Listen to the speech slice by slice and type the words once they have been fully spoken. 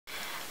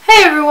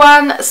Hey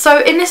everyone, so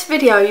in this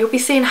video you'll be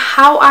seeing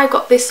how I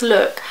got this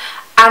look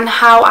and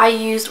how I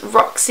used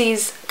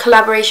Roxx's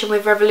collaboration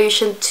with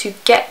Revolution to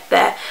get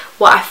there.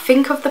 What I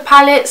think of the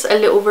palettes, a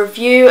little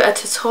review, a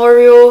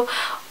tutorial.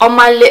 On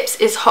my lips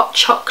is Hot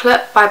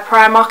Chocolate by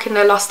Primark in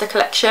their Luster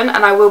collection,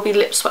 and I will be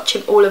lip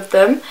swatching all of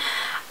them.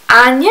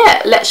 And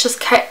yeah, let's just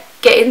get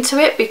into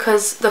it,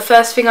 because the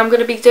first thing I'm going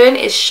to be doing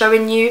is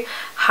showing you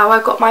how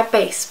I got my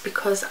base,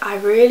 because I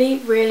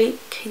really,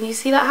 can you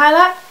see that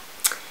highlight?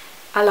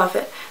 I love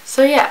it.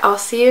 So yeah, I'll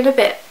see you in a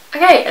bit.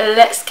 Okay,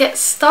 let's get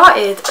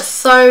started.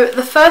 So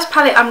the first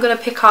palette I'm going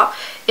to pick up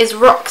is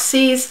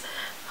Roxx's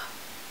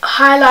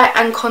highlight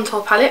and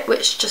contour palette,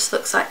 which just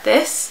looks like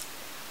this.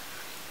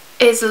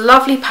 It's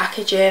lovely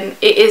packaging.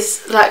 It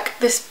is like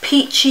this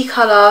peachy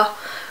colour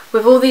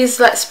with all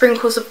these like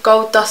sprinkles of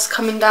gold dust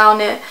coming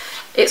down it.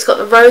 It's got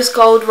the rose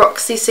gold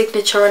Roxx's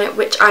signature on it,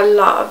 which I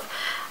love.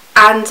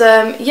 And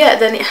yeah,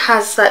 then it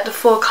has like the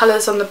 4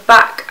 colours on the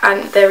back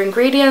and their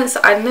ingredients.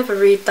 I never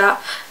read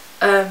that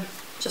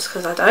just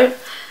because I don't.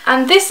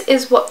 And this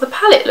is what the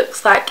palette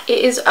looks like. It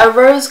is a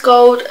rose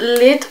gold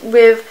lid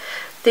with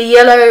the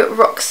yellow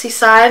Roxx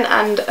sign,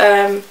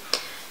 and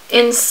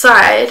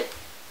inside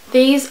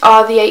these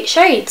are the 8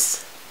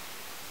 shades.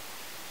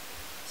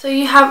 So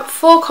you have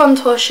 4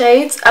 contour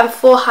shades and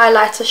 4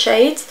 highlighter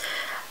shades,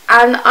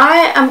 and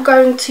I am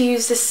going to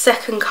use this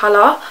second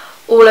colour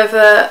all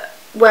over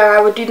where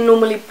I would do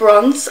normally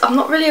bronze. I'm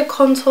not really a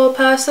contour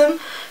person,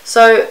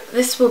 so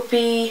this will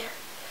be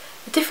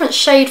a different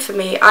shade for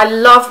me. I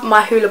love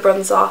my Hoola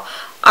bronzer.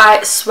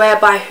 I swear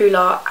by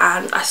Hoola,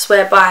 and I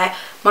swear by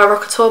my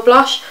Roxxsaurus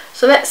blush.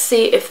 So let's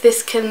see if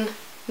this can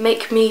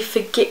make me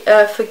forget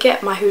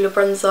my Hoola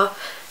bronzer.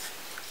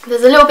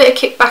 There's a little bit of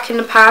kickback in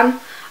the pan.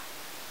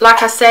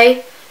 Like I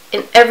say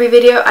in every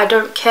video, I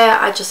don't care.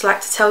 I just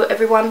like to tell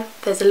everyone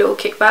there's a little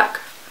kickback.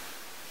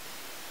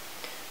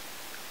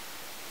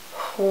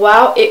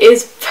 Wow, it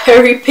is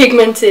very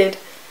pigmented.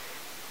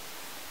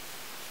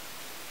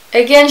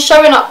 Again,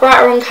 showing up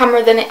brighter on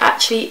camera than it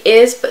actually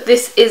is, but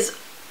this is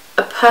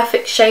a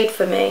perfect shade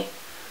for me.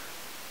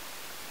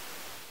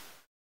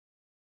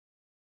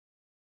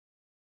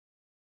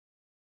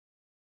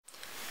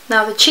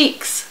 Now the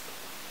cheeks.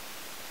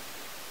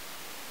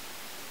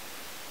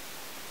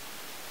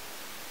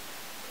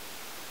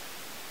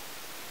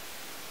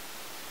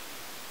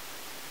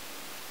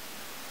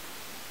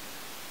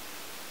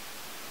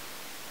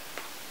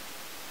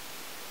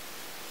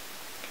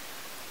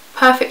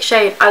 Perfect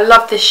shade. I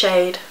love this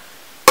shade.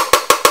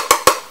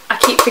 I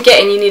keep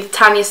forgetting you need the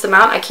tiniest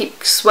amount. I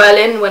keep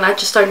swirling when I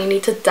just only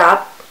need to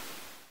dab.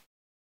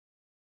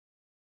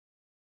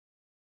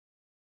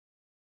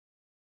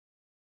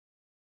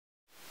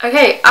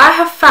 Okay, I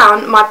have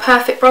found my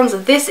perfect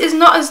bronzer. This is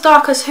not as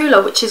dark as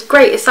Hoola, which is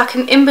great. It's like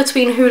an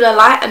in-between Hoola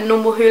light and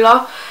normal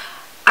Hoola.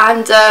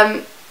 And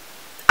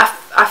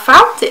I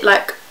found it.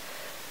 Like,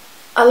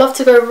 I love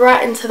to go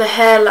right into the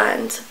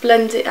hairline to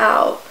blend it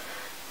out.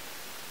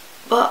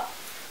 But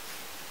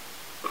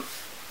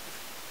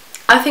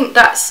I think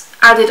that's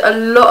added a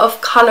lot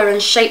of colour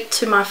and shape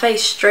to my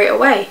face straight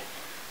away.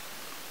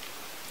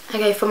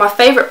 Okay, for my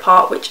favourite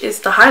part, which is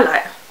the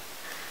highlight.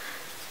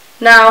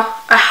 Now,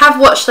 I have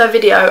watched their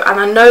video and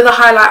I know the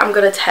highlight I'm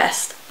going to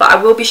test, but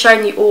I will be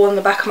showing you all on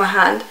the back of my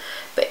hand.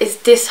 But it's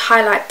this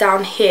highlight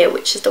down here,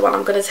 which is the one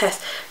I'm going to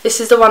test. This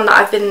is the one that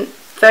I've been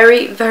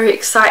very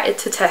excited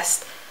to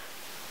test.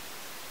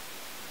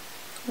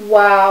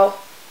 Wow.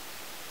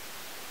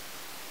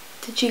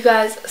 Did you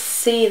guys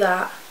see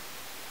that?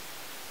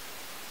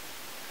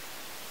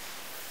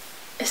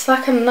 It's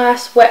like a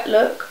nice wet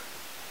look.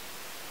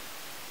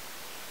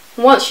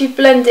 Once you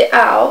blend it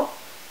out,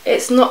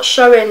 it's not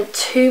showing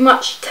too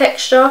much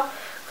texture,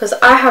 because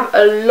I have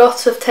a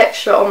lot of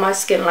texture on my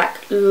skin,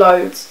 like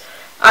loads.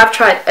 I've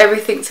tried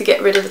everything to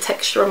get rid of the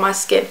texture on my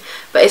skin,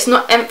 but it's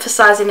not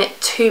emphasizing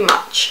it too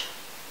much.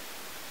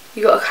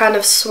 You got to kind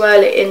of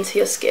swirl it into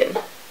your skin.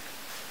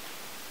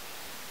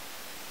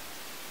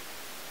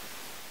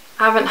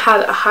 I haven't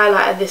had a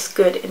highlighter this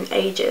good in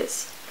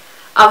ages.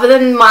 Other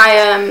than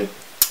my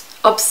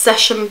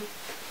Obsession,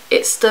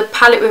 it's the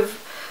palette with,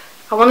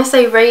 I want to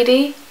say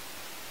Rady,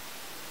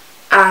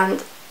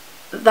 and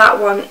that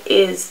one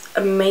is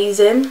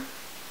amazing.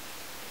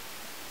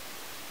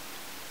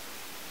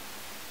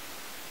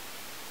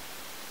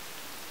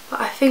 But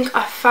I think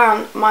I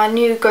found my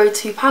new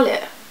go-to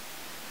palette.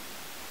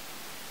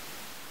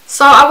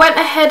 So I went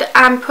ahead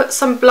and put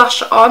some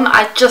blush on.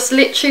 I just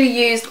literally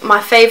used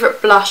my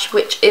favourite blush,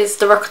 which is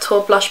the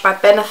Roxxsaurus blush by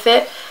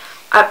Benefit.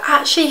 I've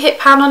actually hit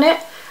pan on it.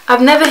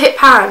 I've never hit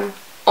pan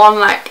on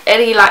like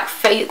any like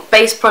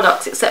base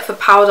products except for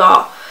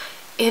powder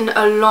in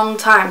a long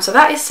time. So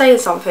that is saying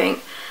something.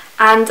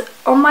 And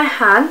on my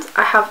hand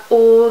I have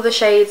all the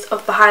shades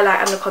of the highlight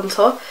and the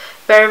contour,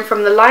 varying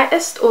from the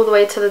lightest all the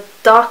way to the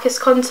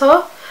darkest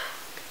contour.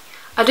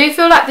 I do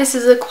feel like this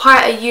is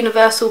quite a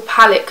universal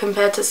palette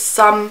compared to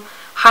some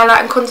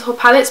highlight and contour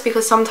palettes,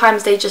 because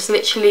sometimes they just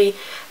literally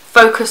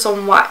focus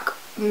on like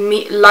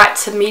light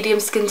to medium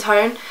skin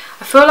tone.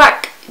 I feel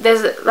like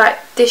there's like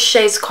this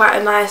shade's quite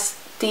a nice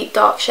deep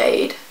dark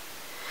shade.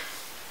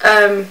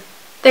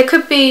 There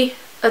could be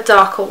a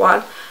darker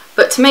one,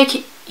 but to make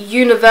it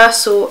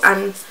universal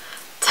and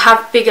to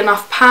have big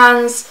enough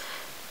pans,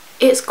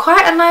 it's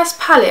quite a nice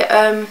palette.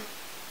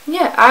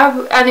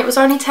 Yeah, and it was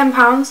only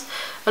 £10.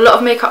 A lot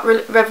of Makeup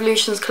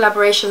Revolution's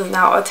collaborations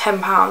now are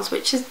 £10,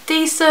 which is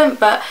decent,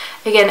 but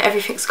again,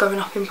 everything's going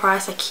up in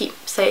price. I keep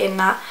saying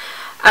that.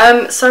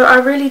 So I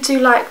really do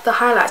like the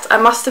highlights. I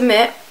must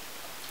admit,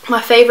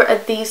 my favourite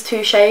are these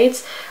two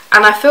shades,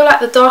 and I feel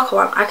like the darker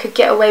one, I could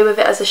get away with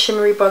it as a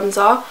shimmery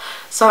bronzer,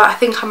 so I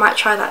think I might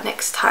try that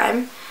next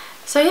time.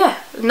 So yeah,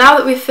 now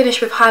that we've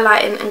finished with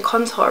highlighting and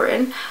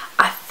contouring,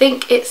 I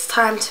think it's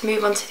time to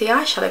move on to the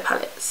eyeshadow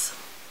palettes.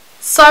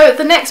 So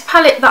the next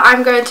palette that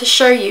I'm going to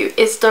show you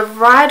is the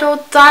Ride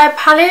or Die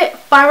palette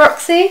by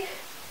Roxy.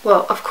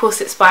 Well, of course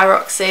it's by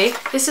Roxy.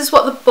 This is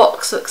what the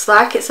box looks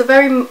like. It's a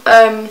very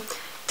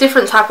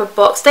different type of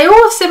box. They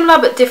all are similar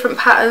but different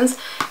patterns.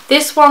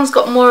 This one's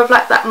got more of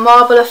like that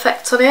marble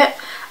effect on it,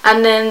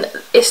 and then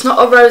it's not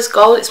a rose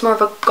gold, it's more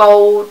of a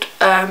gold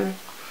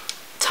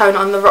tone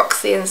on the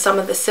Roxy and some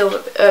of the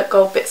silver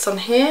gold bits on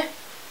here.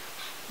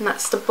 And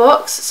that's the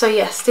box. So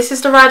yes, this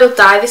is the Ride or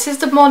Die. This is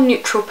the more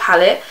neutral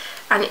palette,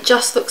 and it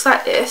just looks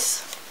like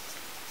this.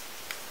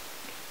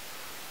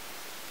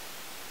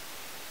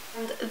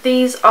 And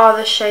these are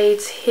the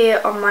shades here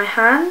on my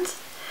hand.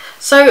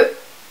 So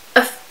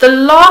the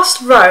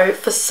last row,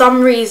 for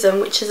some reason,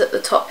 which is at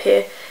the top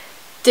here,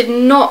 did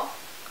not,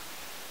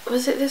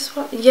 was it this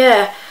one?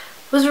 Yeah,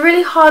 was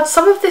really hard.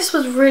 Some of this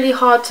was really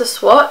hard to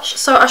swatch,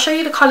 so I'll show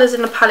you the colours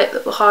in the palette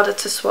that were harder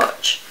to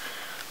swatch.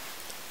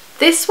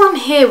 This one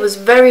here was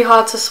very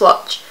hard to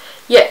swatch,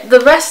 yet the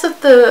rest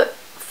of the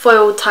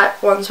foil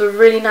type ones were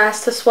really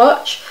nice to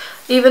swatch.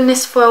 Even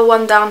this foil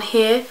one down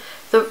here,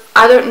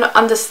 I don't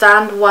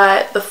understand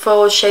why the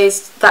foil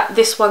shades, that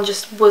this one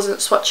just wasn't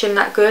swatching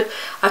that good.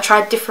 I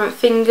tried different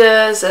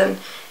fingers and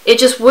it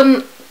just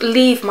wouldn't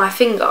leave my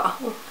finger.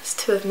 Oh, there's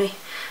two of me.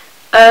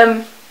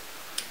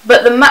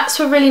 But the mattes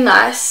were really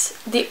nice.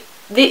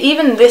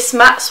 Even this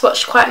matte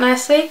swatched quite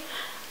nicely.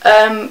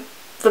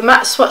 The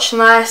matte swatched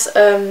nice.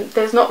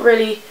 There's not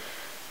really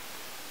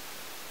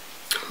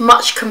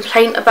much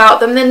complaint about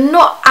them. They're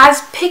not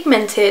as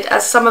pigmented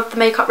as some of the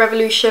Makeup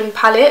Revolution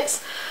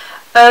palettes.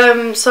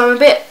 So I'm a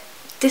bit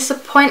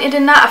disappointed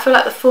in that. I feel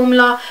like the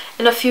formula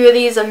in a few of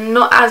these are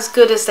not as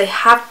good as they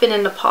have been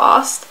in the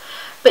past.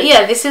 But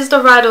yeah, this is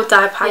the Ride or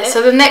Die palette.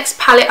 So the next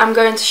palette I'm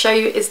going to show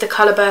you is the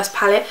Colour Burst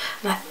palette,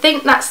 and I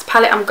think that's the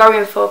palette I'm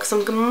going for because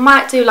I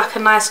might do like a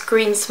nice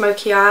green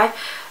smoky eye,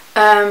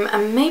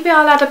 and maybe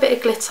I'll add a bit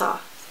of glitter.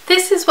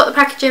 This is what the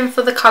packaging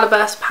for the Colour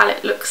Burst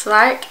palette looks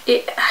like.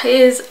 It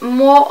is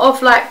more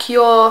of like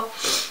your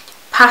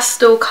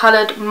pastel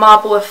coloured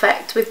marble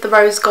effect with the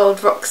rose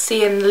gold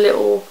Roxy and the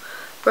little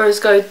rose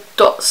gold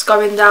dots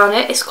going down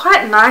it. It's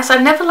quite nice. I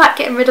never like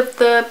getting rid of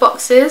the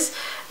boxes,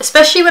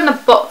 especially when the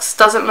box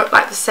doesn't look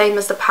like the same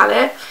as the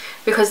palette,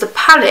 because the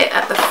palette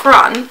at the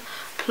front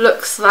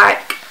looks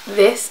like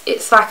this.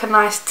 It's like a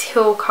nice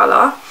teal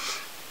colour.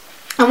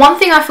 And one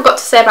thing I forgot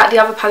to say about the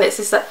other palettes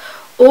is that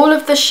all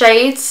of the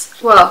shades,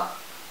 well,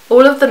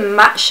 all of the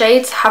matte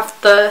shades have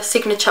the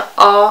signature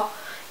R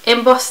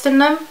embossed in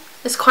them.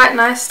 It's quite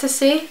nice to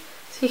see.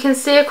 So you can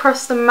see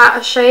across the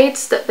matte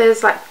shades that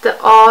there's like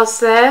the R's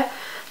there.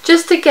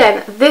 Just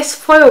again, this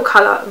foil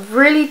colour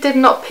really did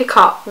not pick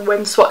up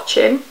when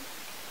swatching,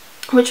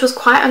 which was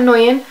quite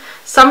annoying.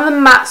 Some of the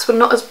mattes were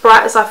not as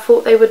bright as I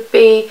thought they would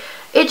be.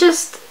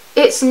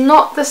 It's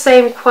not the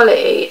same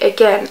quality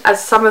again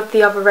as some of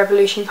the other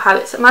Revolution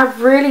palettes, and I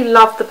really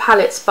love the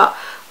palettes, but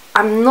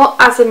I'm not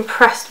as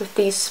impressed with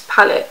these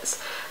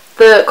palettes.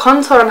 The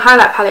contour and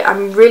highlight palette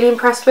I'm really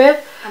impressed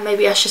with, and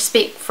maybe I should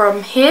speak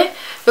from here.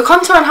 The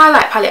contour and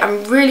highlight palette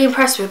I'm really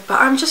impressed with,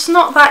 but I'm just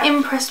not that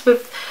impressed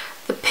with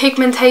the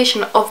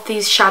pigmentation of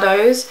these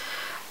shadows.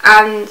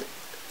 And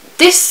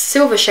this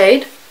silver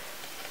shade,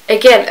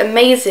 again,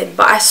 amazing,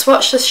 but I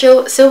swatched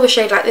a silver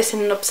shade like this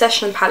in an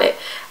Obsession palette,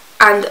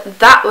 and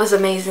that was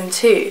amazing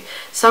too.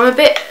 So I'm a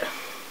bit,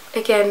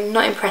 again,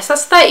 not impressed.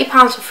 That's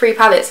 £30 for 3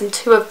 palettes, and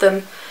 2 of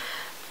them,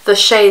 the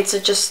shades are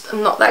just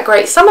not that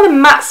great. Some of the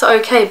mattes are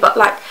okay, but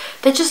like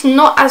they're just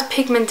not as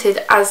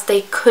pigmented as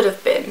they could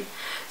have been.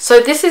 So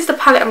this is the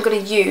palette I'm going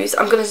to use.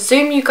 I'm going to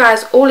zoom you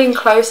guys all in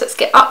close. Let's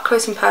get up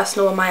close and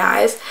personal on my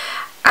eyes.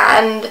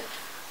 And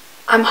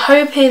I'm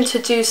hoping to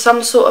do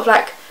some sort of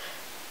like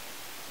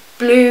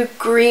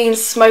blue-green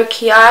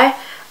smoky eye,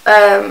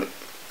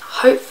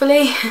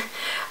 hopefully.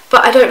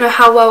 But I don't know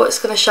how well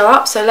it's going to show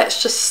up, so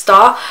let's just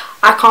start.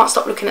 I can't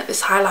stop looking at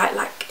this highlight.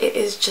 Like, it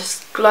is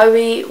just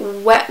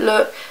glowy, wet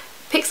look.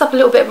 Picks up a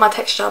little bit of my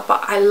texture,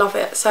 but I love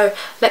it. So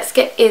let's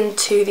get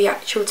into the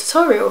actual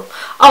tutorial.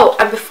 Oh,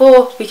 and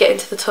before we get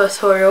into the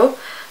tutorial,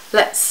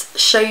 let's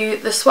show you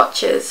the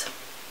swatches.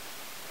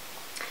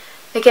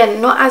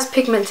 Again, not as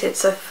pigmented,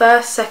 so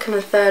first, second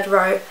and third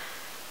row.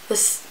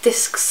 This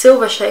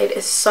silver shade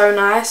is so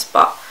nice,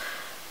 but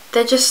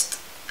they're just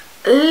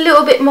a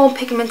little bit more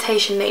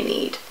pigmentation they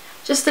need.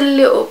 just a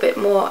little bit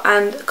more,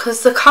 and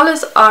because the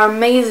colours are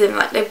amazing,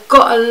 like they've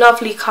got a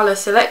lovely colour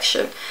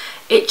selection,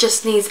 it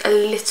just needs a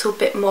little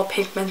bit more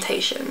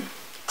pigmentation.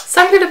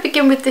 So I'm going to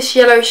begin with this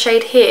yellow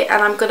shade here,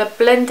 and I'm going to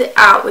blend it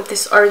out with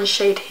this orange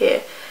shade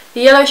here.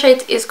 The yellow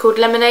shade is called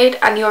Lemonade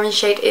and the orange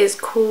shade is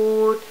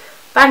called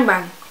Bang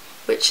Bang,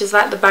 which is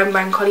like the Bang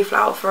Bang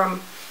cauliflower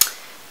from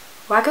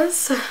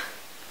Waggers.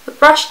 The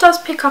brush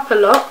does pick up a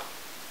lot.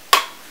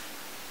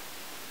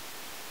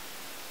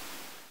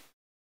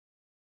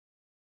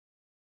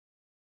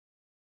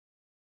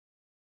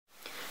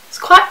 It's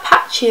quite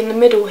patchy in the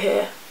middle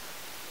here.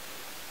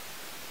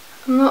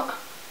 I'm not...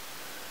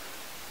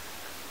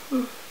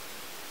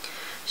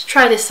 Let's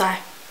try this side.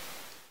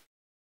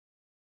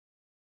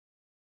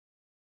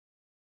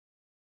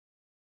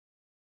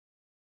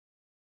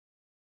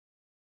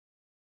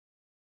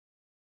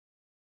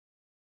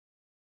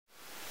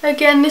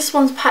 Again, this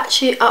one's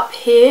patchy up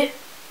here.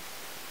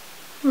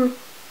 Right,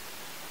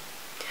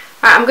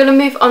 I'm going to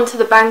move on to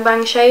the Bang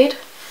Bang shade,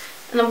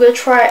 and I'm going to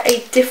try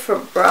a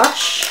different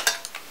brush.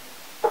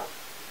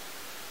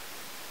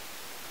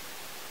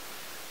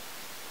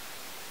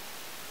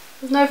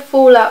 There's no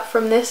fallout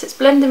from this, it's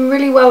blending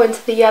really well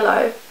into the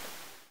yellow.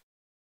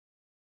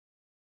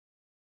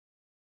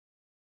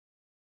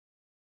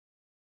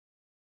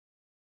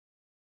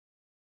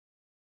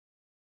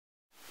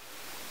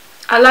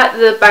 I like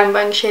the Bang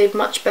Bang shade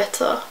much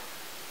better.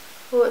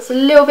 Oh, it's a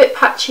little bit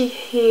patchy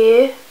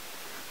here,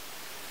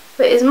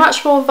 but it's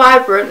much more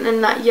vibrant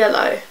than that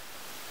yellow.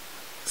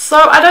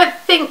 So I don't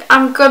think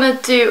I'm gonna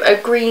do a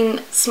green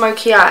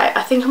smoky eye.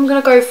 I think I'm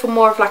gonna go for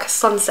more of like a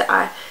sunset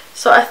eye.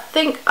 So I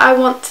think I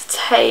want to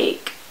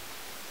take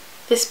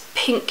this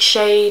pink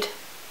shade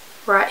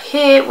right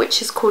here,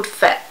 which is called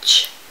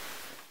Fetch.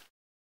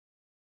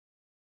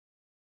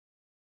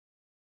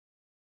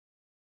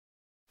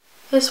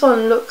 This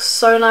one looks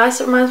so nice.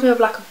 It reminds me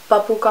of like a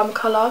bubblegum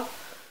colour.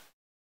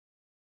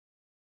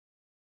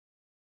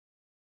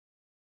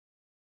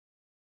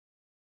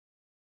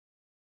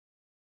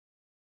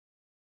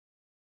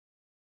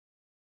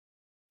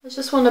 I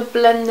just want to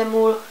blend them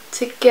all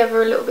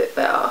together a little bit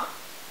better.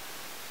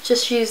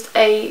 Just used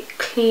a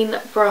clean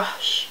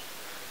brush.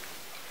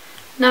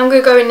 Now I'm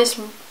going to go in this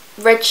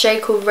red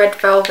shade called Red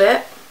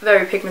Velvet.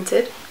 Very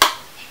pigmented.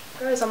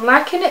 Guys, I'm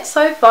liking it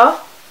so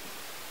far.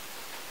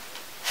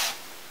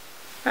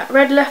 That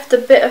red left a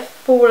bit of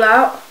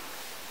fallout.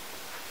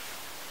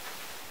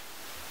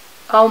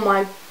 Oh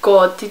my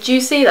god, did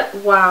you see that?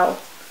 Wow.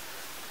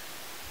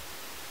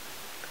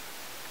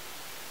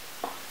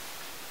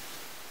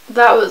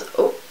 That was,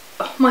 oh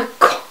my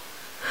god.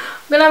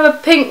 I'm going to have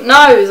a pink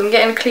nose. I'm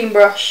getting a clean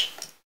brush.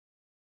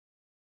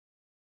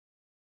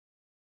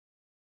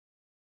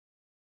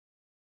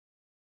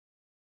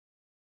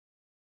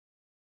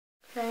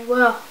 Okay,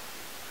 well,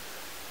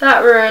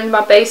 that ruined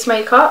my base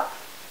makeup.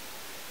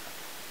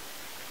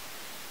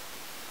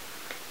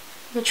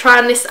 I'm going to try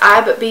on this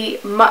eye, but be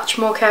much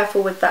more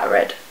careful with that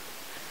red.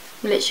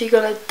 I'm literally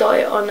going to dot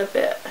it on a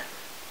bit.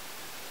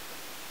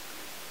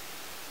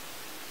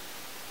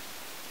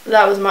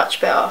 That was much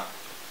better.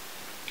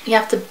 You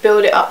have to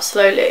build it up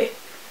slowly.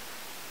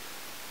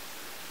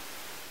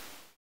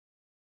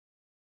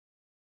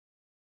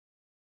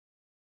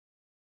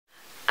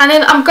 And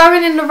then I'm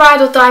going in the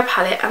Ride or Die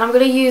palette, and I'm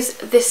going to use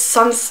this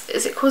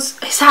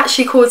it's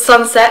actually called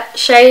Sunset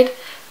shade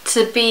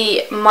to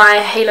be my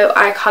halo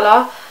eye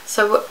colour.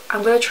 So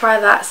I'm going to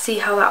try that, see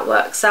how that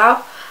works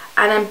out,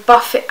 and then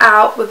buff it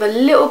out with a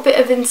little bit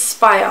of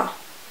Inspire.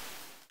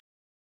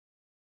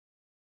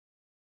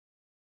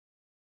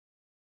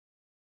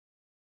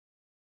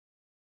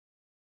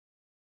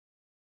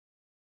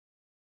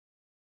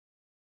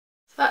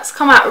 That's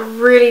come out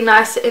really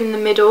nice in the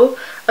middle.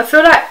 I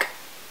feel like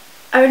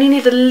I only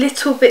need a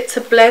little bit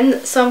to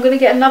blend, so I'm going to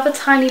get another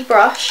tiny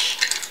brush,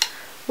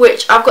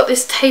 which I've got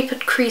this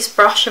tapered crease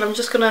brush, and I'm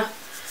just going to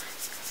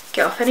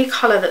get off any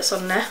colour that's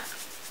on there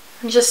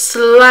and just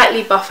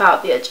slightly buff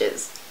out the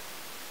edges.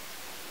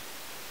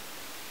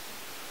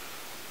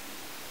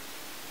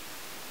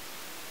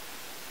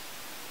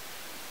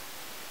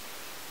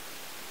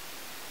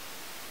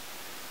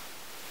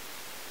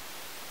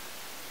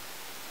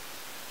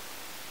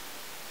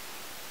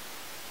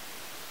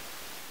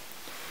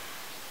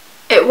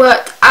 It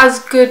worked as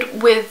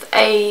good with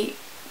a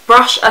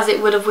brush as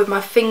it would have with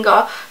my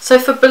finger. So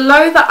for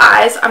below the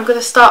eyes, I'm going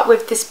to start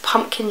with this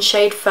pumpkin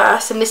shade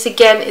first, and this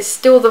again is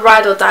still the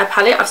Ride or Die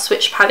palette. I've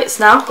switched palettes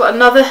now. I've got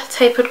another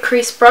tapered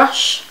crease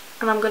brush,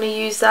 and I'm going to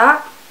use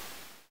that.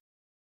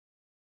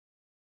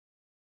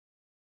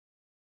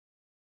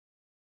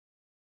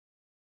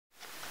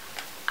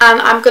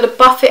 And I'm going to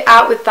buff it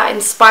out with that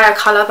Inspire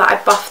colour that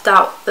I buffed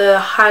out the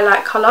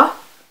highlight colour.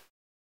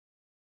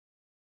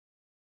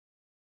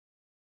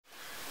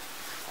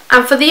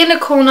 And for the inner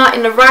corner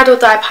in the Ride or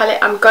Die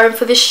palette, I'm going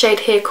for this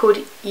shade here called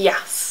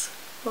Yas.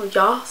 Or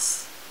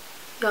Yas?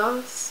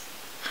 Yas?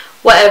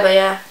 Whatever,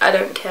 yeah, I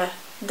don't care.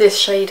 This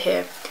shade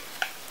here.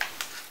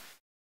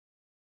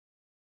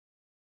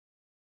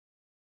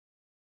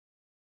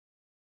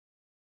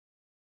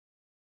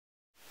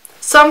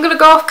 So I'm going to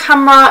go off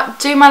camera,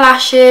 do my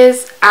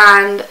lashes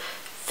and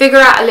figure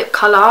out a lip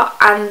colour,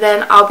 and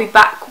then I'll be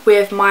back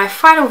with my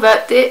final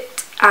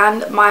verdict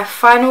and my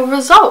final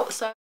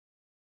result.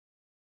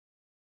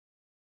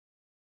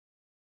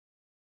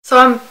 So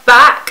I'm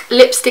back,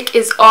 lipstick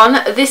is on.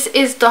 This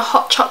is the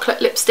Hot Chocolate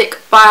lipstick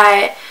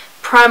by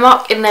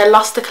Primark in their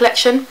Luster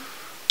collection.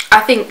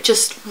 I think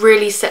just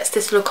really sets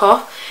this look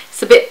off.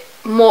 It's a bit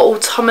more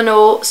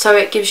autumnal, so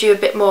it gives you a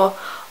bit more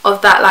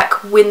of that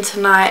like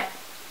winter night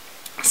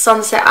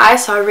sunset eye,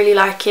 so I really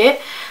like it.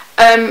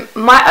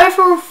 My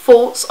overall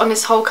thoughts on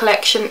this whole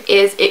collection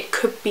is it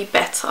could be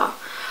better.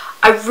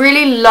 I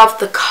really love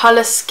the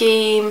colour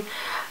scheme,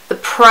 the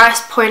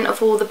price point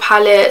of all the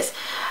palettes,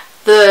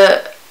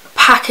 the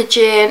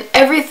packaging,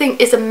 everything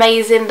is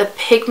amazing. The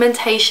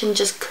pigmentation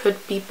just could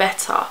be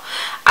better,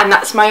 and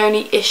that's my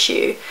only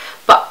issue.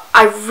 But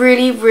I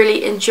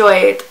really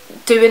enjoyed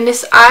doing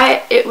this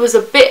eye. It was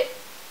a bit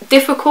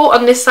difficult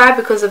on this side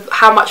because of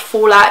how much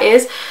fallout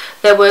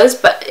there was,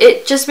 but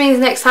it just means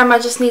next time I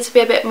just need to be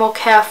a bit more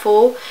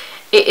careful.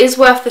 It is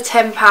worth the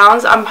 £10.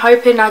 I'm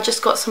hoping I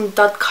just got some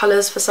dud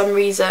colours for some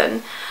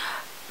reason,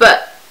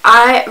 but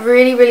I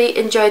really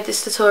enjoyed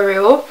this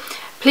tutorial.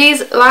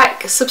 Please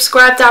like,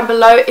 subscribe down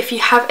below. If you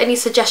have any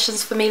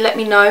suggestions for me, let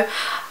me know.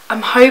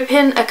 I'm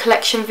hoping a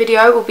collection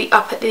video will be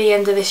up at the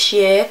end of this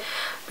year,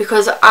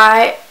 because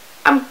I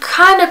am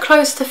kind of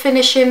close to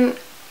finishing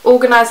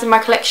organising my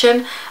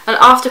collection, and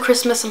after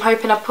Christmas I'm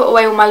hoping I put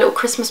away all my little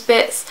Christmas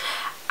bits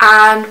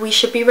and we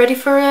should be ready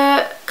for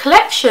a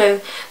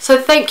collection. So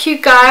thank you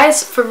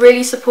guys for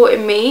really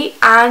supporting me,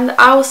 and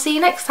I will see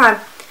you next time.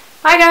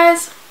 Bye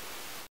guys.